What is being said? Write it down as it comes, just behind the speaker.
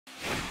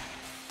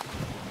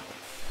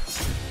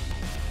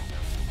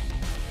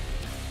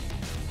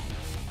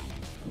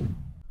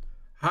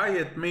Hi,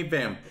 it's me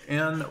Vamp,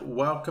 and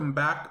welcome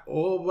back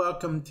or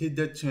welcome to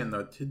the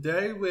channel.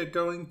 Today we're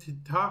going to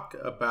talk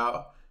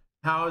about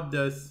how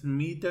the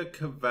Smeeta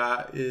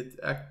Kavat is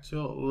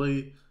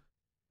actually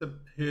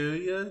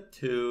superior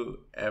to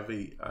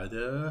every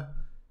other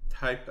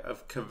type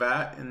of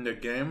Kavat in the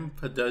game.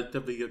 For those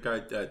of you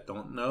guys that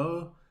don't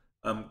know,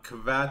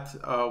 Kavats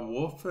are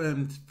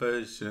Warframe's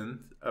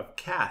versions of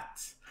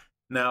cats.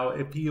 Now,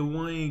 if you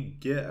want to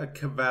get a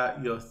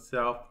Kavat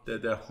yourself,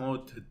 there's a whole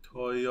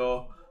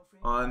tutorial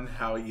on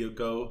how you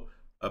go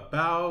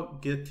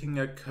about getting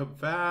a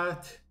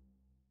Kavat.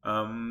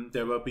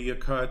 There will be a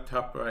card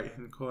top right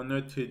hand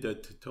corner to the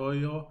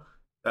tutorial.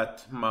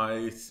 That's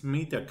my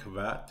Smeeta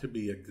Kavat to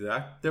be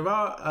exact. There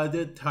are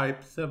other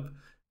types of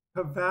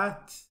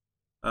Kavats,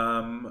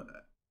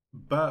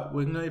 but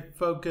we're going to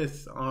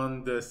focus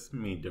on the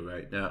Smeeta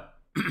right now.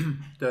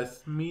 The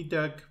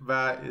Smeeta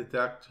Kavat is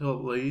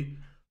actually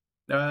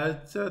a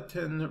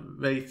certain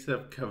race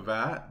of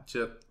Kavat,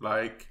 just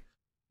like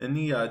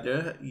any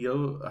other.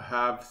 You'll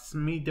have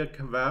Smeeta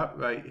Kavat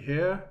right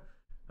here.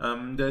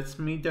 The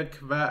Smeeta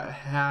Kavat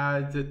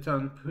has its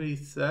own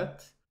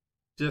presets,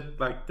 just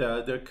like the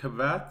other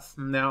Kavats.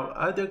 Now,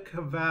 other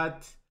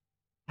Kavats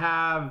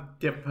have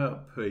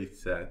different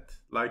presets.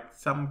 Like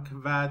some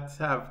Kavats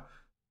have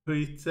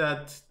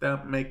presets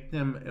that make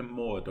them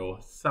immortal.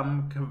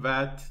 Some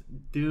Kavats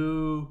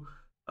do,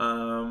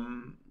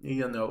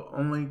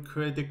 only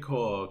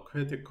critical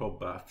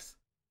buffs.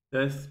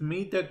 The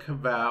Smeeta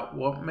Kavat,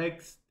 what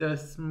makes the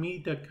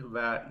Smeeta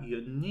Kavat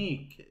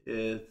unique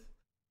is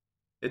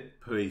its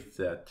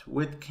preset,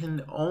 which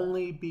can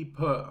only be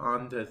put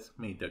on the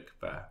Smeeta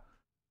Kavat.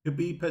 To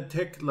be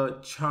particular,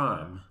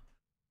 Charm.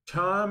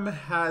 Charm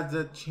has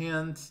a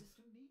chance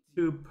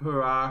to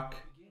proc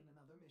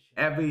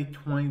every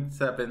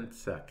 27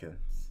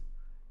 seconds.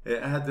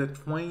 It has a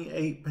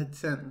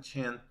 28%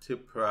 chance to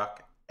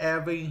proc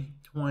every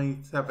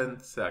 27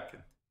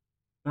 seconds.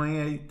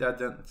 28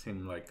 doesn't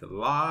seem like a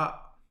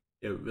lot.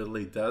 It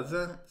really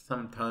doesn't.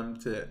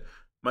 Sometimes it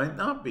might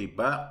not be,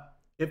 but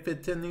if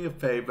it's in your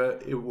favor,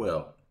 it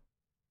will.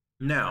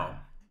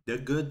 Now, the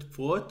good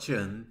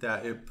fortune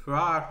that it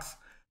procs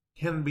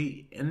can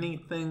be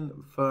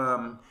anything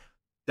from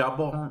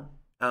double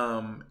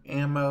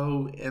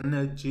ammo,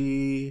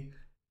 energy,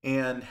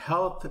 and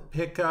health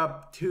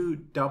pickup to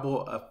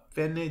double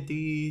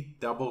affinity,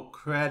 double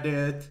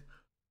credit,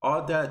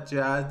 all that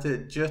jazz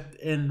is just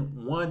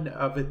in one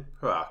of its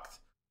procs.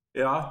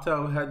 It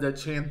also has a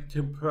chance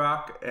to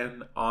proc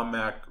an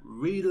automatic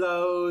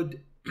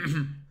reload.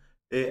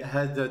 It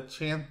has a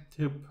chance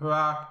to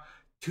proc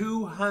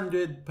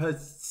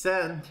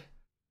 200%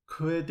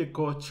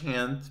 critical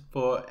chance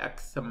for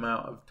X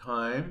amount of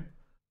time.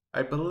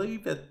 I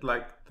believe it's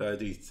like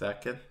 30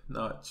 seconds,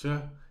 not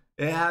sure.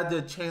 It has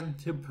a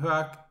chance to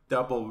proc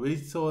double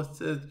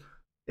resources.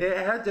 It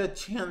has a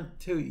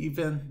chance to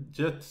even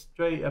just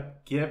straight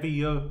up give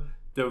you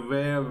the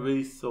rare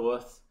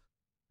resource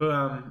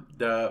from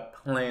the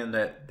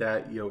planet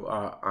that you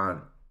are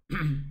on.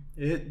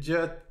 It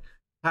just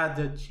has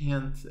a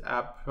chance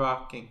at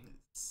proccing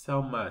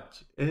so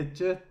much.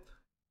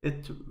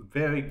 It's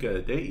very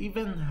good. They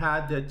even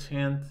had a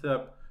chance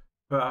of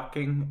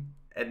proccing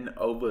an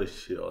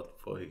overshield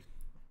for you,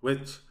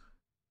 which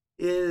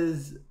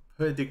is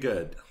pretty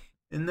good.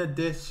 In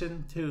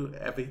addition to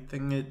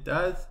everything it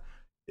does,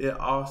 it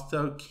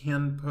also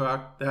can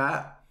proc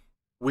that,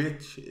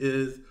 which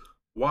is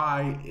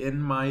why,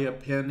 in my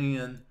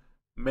opinion,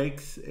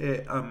 makes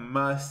it a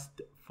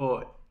must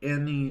for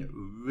any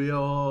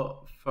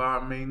real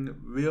farming,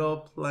 real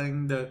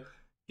playing the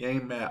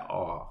game at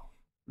all.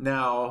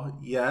 Now,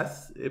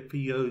 yes, if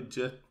you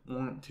just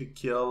want to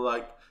kill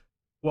like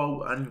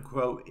quote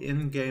unquote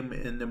in-game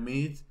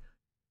enemies,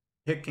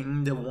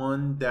 picking the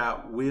one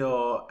that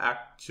will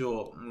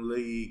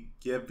actually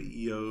give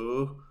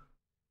you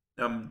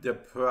the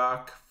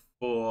proc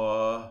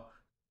for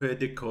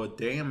critical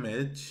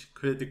damage,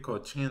 critical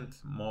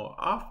chance more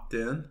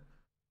often,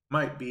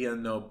 might be a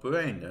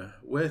no-brainer,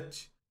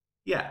 which,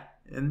 yeah,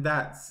 in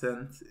that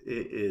sense,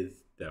 it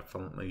is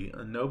definitely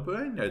a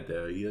no-brainer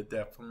there. You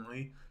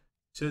definitely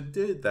should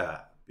do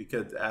that,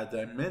 because as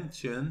I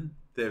mentioned,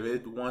 there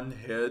is one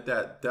here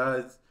that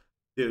does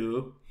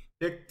do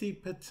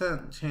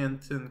 60%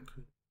 chance and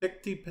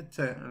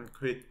 60%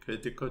 increased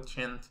critical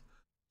chance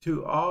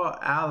to all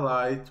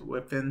allies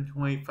within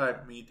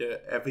 25 meters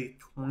every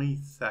 20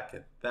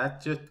 seconds.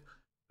 That's just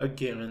a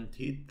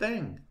guaranteed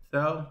thing.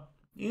 So,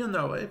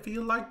 if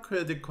you like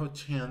critical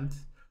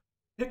chance,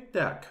 pick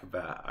that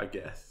Kavat, I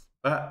guess.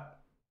 But,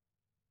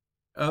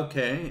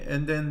 okay,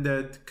 and then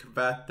there's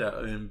Kavat that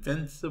are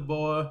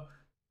invincible,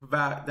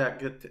 Kavat that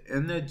gets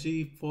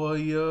energy for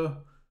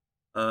you.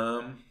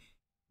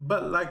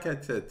 But like I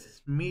said,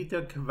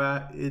 Smeeta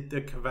Kavat is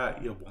the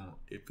Kavat you want.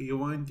 If you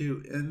want to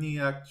do any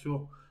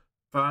actual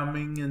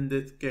farming in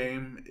this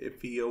game,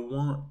 if you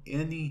want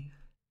any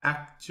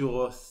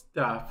actual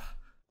stuff,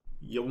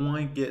 you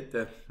want to get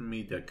the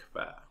Smeeta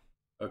Kavat,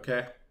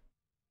 okay?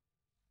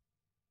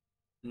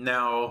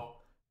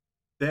 Now,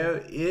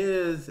 there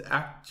is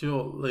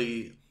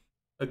actually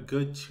a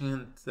good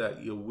chance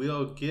that you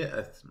will get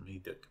a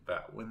Smeeta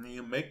Kavat when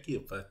you make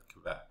your first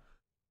Kavat.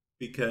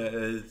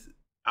 Because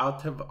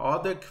out of all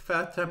the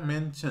Kavats I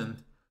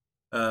mentioned,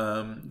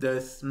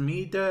 the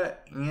Smeeta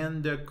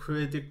and the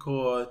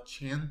critical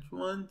chance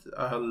ones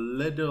are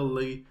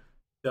literally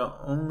the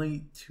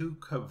only two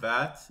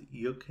Kavats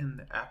you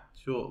can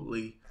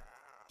actually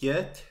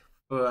get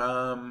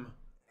from,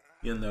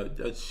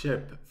 the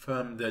ship,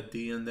 from the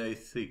DNA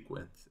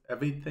sequence.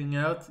 Everything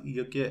else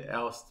you get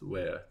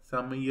elsewhere.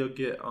 Some of you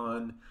get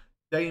on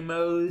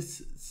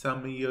Deimos,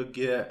 some of you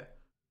get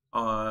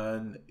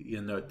on,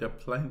 the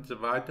plains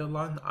of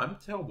Eidolon. I'm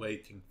still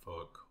waiting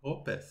for a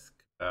Corpus.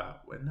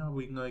 When are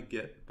we going to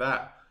get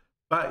that?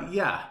 But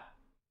yeah,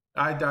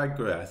 I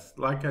digress.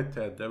 Like I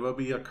said, there will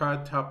be a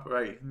card top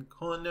right hand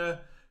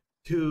corner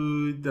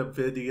to the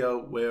video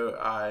where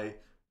I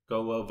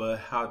go over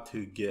how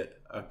to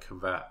get a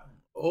Kavat.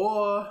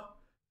 Or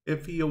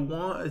if you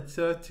want a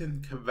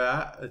certain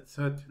Kavat, a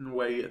certain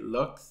way it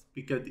looks,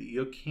 because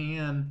you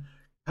can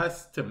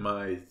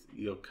customize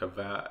your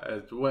Kavat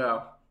as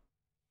well.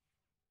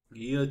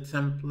 You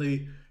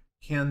simply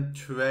can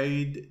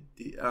trade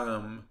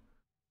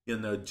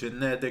the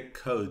genetic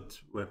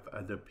codes with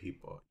other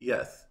people.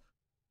 Yes,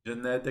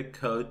 genetic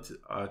codes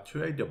are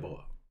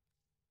tradable.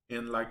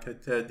 And like I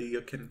said,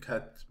 you can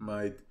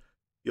customize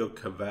your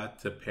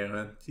Kavat's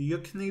appearance. You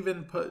can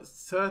even put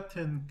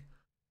certain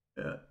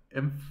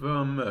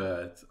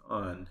ephemeras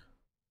on.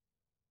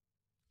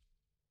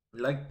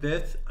 Like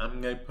this,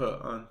 I'm going to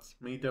put on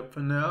Smeeta for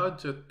now,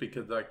 just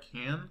because I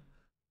can.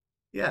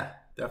 Yeah,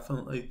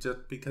 definitely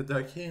just because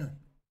I can.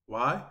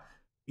 Why?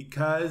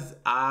 Because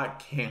I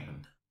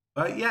can.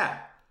 But yeah,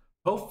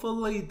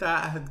 hopefully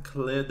that had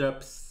cleared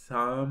up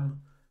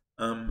some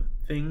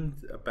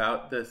things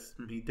about the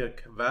Smeeta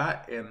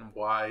Kavat and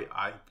why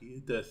I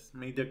view the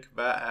Smeeta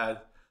Kavat as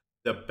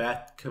the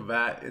best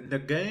Kavat in the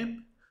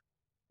game.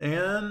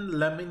 And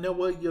let me know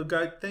what you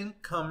guys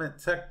think,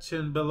 comment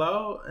section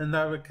below, and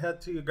I will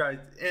catch you guys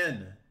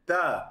in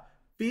the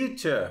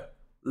future.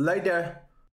 Later.